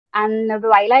And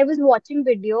while I was watching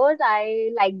videos,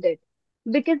 I liked it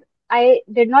because I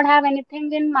did not have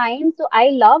anything in mind. So I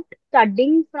loved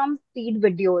studying from speed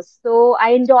videos. So I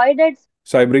enjoyed it.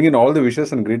 So I bring in all the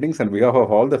wishes and greetings on behalf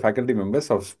of all the faculty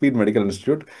members of Speed Medical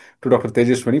Institute to Dr.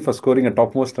 Tejaswini for scoring a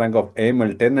topmost rank of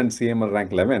AML 10 and CML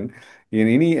rank 11 in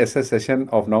any SS session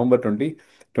of November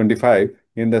 2025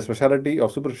 in the specialty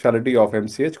of Super Speciality of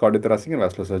MCh Cardiothoracic and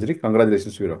Vascular Surgery.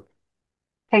 Congratulations, Viro.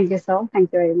 Thank you, sir.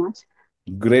 Thank you very much.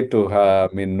 Great to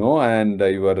know and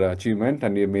your achievement,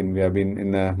 and we have been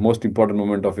in the most important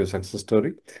moment of your success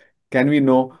story. Can we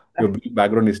know your brief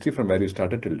background history from where you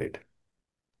started till date?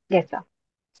 Yes, sir.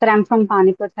 Sir, I'm from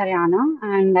Panipat, Haryana,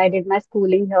 and I did my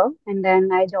schooling here, and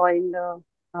then I joined.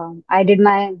 I did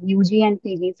my UG and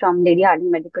PG from Lady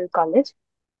Harding Medical College,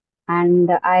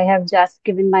 and I have just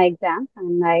given my exam,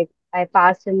 and I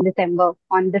passed in December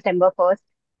on December 1st,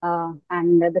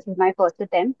 and this is my first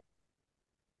attempt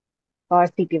for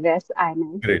CTVS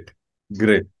I-9. Great,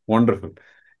 great, wonderful.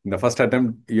 In the first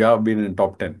attempt, you have been in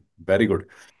top 10. Very good.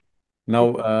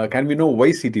 Now, can we know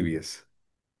why CTVS?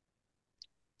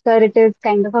 Sir, it is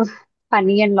kind of a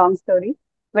funny and long story,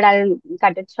 but I'll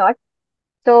cut it short.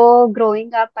 So,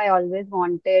 growing up, I always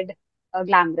wanted a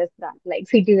glamorous brand like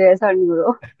CTVS or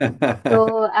Neuro.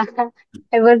 So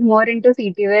I was more into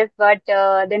CTVS, but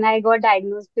then I got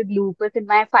diagnosed with lupus in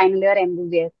my final year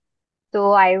MBBS.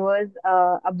 So I was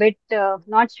a bit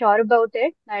not sure about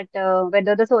it, that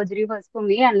whether the surgery was for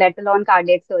me and let alone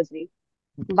cardiac surgery.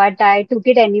 But I took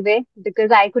it anyway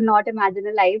because I could not imagine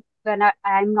a life when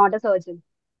I'm not a surgeon.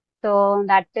 So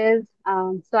that is,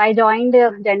 so I joined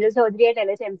general surgery at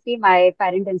LHMC, my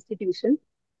parent institution,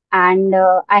 and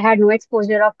I had no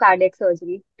exposure of cardiac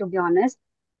surgery, to be honest.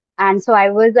 And so I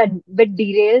was a bit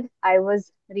derailed. I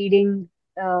was reading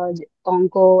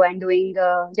onco and doing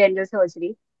general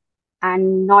surgery.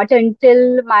 And not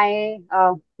until my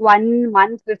 1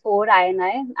 month before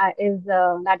INI is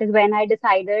that is when I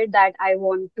decided that I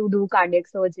want to do cardiac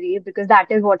surgery because that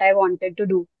is what I wanted to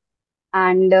do.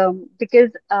 And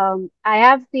because I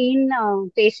have seen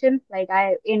patients like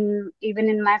I in even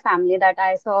in my family that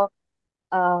I saw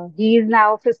he is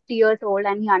now 50 years old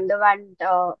and he underwent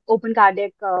open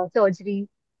cardiac surgery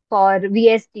for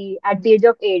VST at the age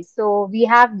of 8. So we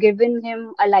have given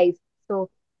him a life.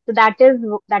 So so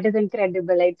that is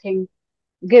incredible. I think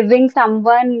giving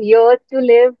someone years to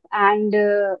live and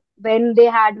when they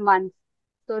had months.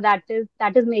 So that is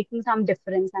making some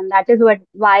difference, and that is what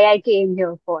why I came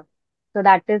here for. So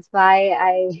that is why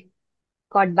I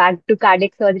got back to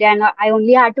cardiac surgery, and I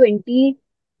only had 20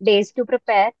 days to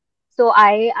prepare. So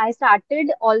I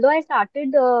started, although I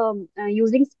started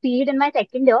using speed in my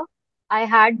second year, I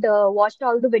had watched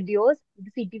all the videos,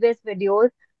 the CTVS videos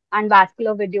and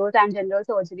vascular videos and general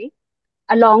surgery,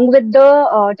 along with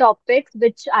the topics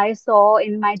which I saw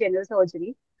in my general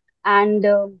surgery. And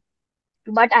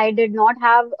but I did not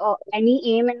have any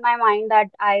aim in my mind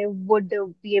that I would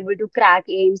be able to crack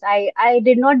aims. I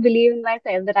did not believe in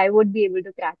myself that I would be able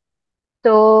to crack.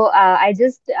 So I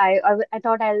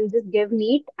thought I'll just give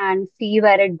NEET and see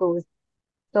where it goes.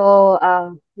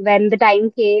 So when the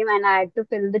time came and I had to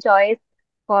fill the choice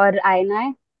for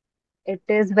INI, it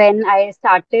is when I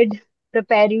started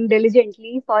preparing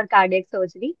diligently for cardiac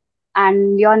surgery,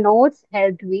 and your notes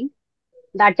helped me.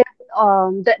 That is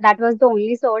that was the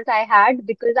only source I had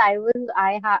because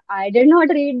I did not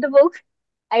read the books.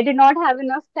 I did not have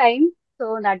enough time,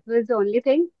 so that was the only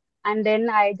thing. And then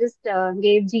I just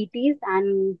gave GTs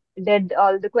and did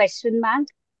all the question bank,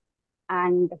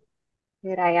 and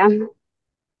here I am.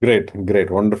 Great, great,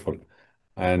 wonderful.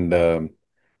 And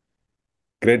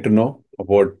great to know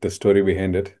about the story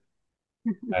behind it.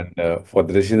 And for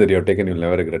the decision that you have taken, you'll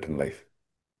never regret in life.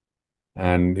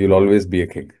 And you'll always be a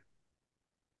king.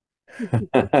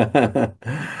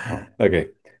 Okay.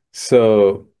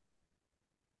 So,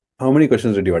 how many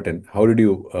questions did you attend? How did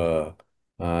you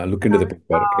look into the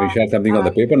paper? Can you share something on Uh,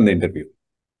 the paper and the interview?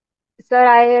 Sir,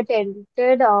 I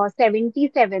attempted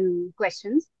 77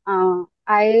 questions.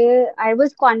 I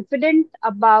was confident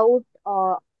about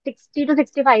 60 to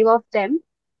 65 of them,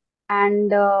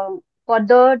 and for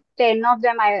the 10 of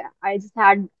them, I just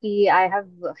had the I have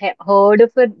heard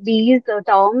of these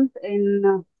terms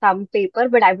in some paper,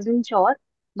 but I wasn't sure.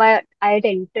 But I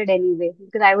attempted anyway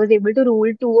because I was able to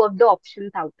rule two of the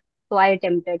options out. So I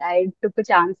attempted. I took a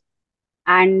chance,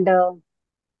 and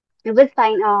it was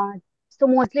fine. So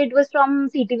mostly it was from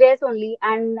CTVS only,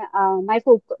 and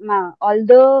all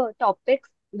the topics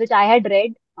which I had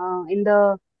read in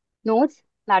the notes,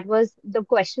 that was the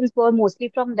questions were mostly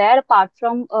from there. Apart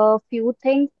from a few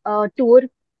things, two or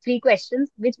three questions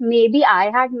which maybe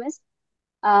I had missed.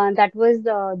 That was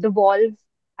the valves.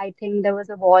 I think there was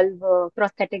a valve,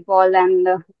 prosthetic valve, and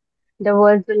there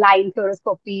was a line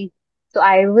fluoroscopy. So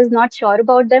I was not sure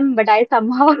about them, but I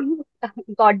somehow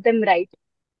got them right.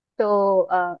 So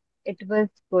it was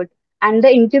good. And the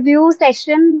interview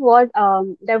session was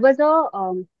there was a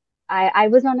I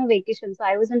was on a vacation, so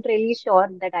I wasn't really sure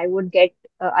that I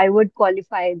would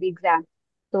qualify the exam.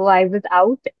 So I was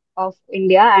out of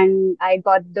India and I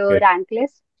got the Okay. rank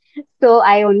list. So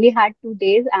I only had 2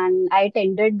 days and I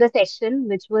attended the session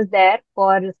which was there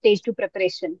for stage two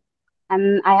preparation.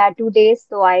 And I had 2 days,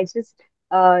 so I just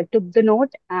took the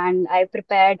note and I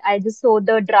prepared. I just saw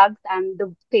the drugs and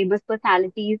the famous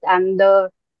personalities and the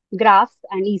graphs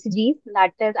and ECGs.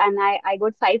 That is, and I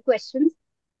got 5 questions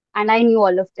and I knew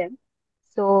all of them.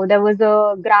 So there was a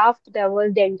graph, there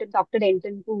was Dr.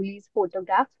 Denton Cooley's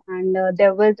photograph, and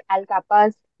there was Al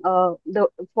Capa's the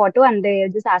photo, and they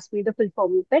just asked me the full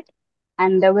form of it.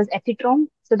 And there was epitome.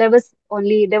 So there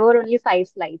were only 5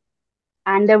 slides,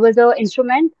 and there was a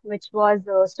instrument which was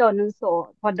sternal saw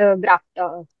for the graph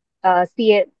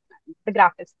CA, the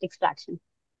graph extraction.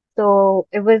 So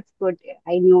it was good.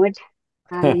 I knew it,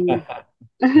 and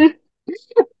I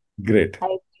Great,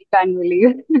 can't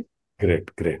believe.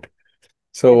 great, great.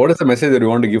 So, what is the message that you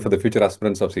want to give for the future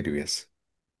aspirants of CTVS?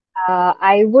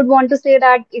 I would want to say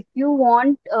that if you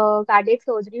want cardiac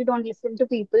surgery, don't listen to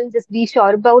people. Just be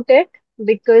sure about it,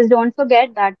 because don't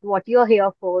forget that what you're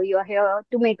here for. You're here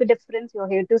to make a difference. You're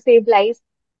here to save lives,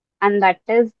 and that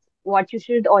is what you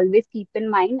should always keep in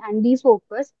mind and be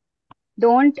focused.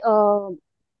 Don't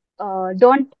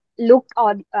look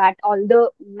at all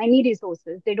the many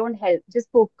resources. They don't help. Just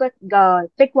focus,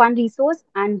 pick one resource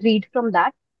and read from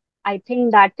that. I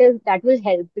think that will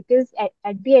help, because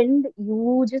at the end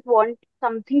you just want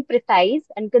something precise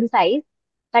and concise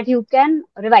that you can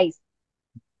revise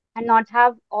and not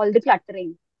have all the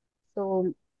cluttering.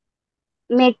 So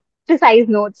make precise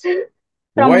notes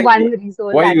from Why, one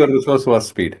resource why at your a time. resource was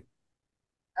speed?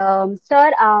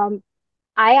 Sir,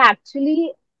 I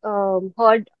actually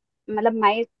heard, matlab,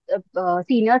 my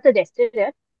senior suggested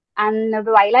it, and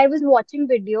while I was watching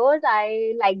videos,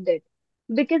 I liked it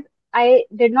because I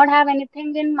did not have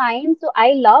anything in mind. So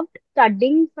I loved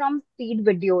studying from speed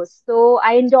videos. So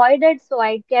I enjoyed it. So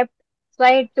I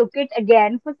took it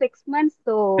again for 6 months.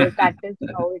 So that is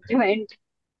how it went.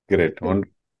 Great.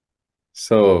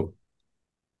 So,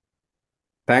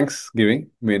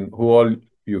 Thanksgiving. I mean, who all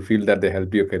you feel that they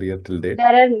helped your career till date?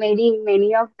 There are many,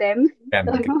 many of them. Can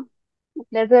be.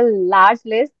 There's a large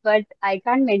list, but I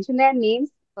can't mention their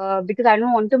names because I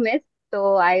don't want to miss.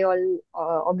 So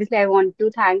obviously I want to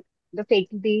thank the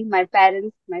faculty, my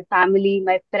parents, my family,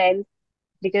 my friends,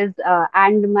 because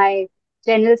and my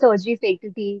general surgery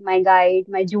faculty, my guide,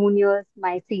 my juniors,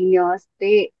 my seniors.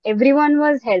 Everyone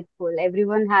was helpful.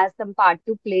 Everyone has some part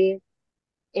to play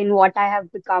in what I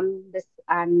have become this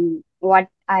and what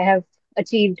I have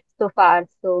achieved so far.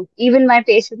 So even my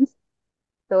patients.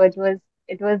 So it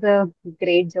was a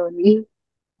great journey.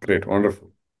 Great.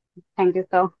 Wonderful. Thank you,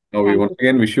 sir. Now, we Thank once you.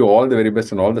 again wish you all the very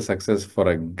best and all the success for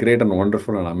a great and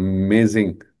wonderful and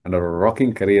amazing and a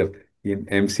rocking career in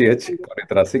MCH, Thank you, sir.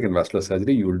 cardiothoracic and vascular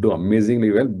surgery. You will do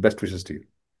amazingly well. Best wishes to you.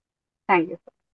 Thank you.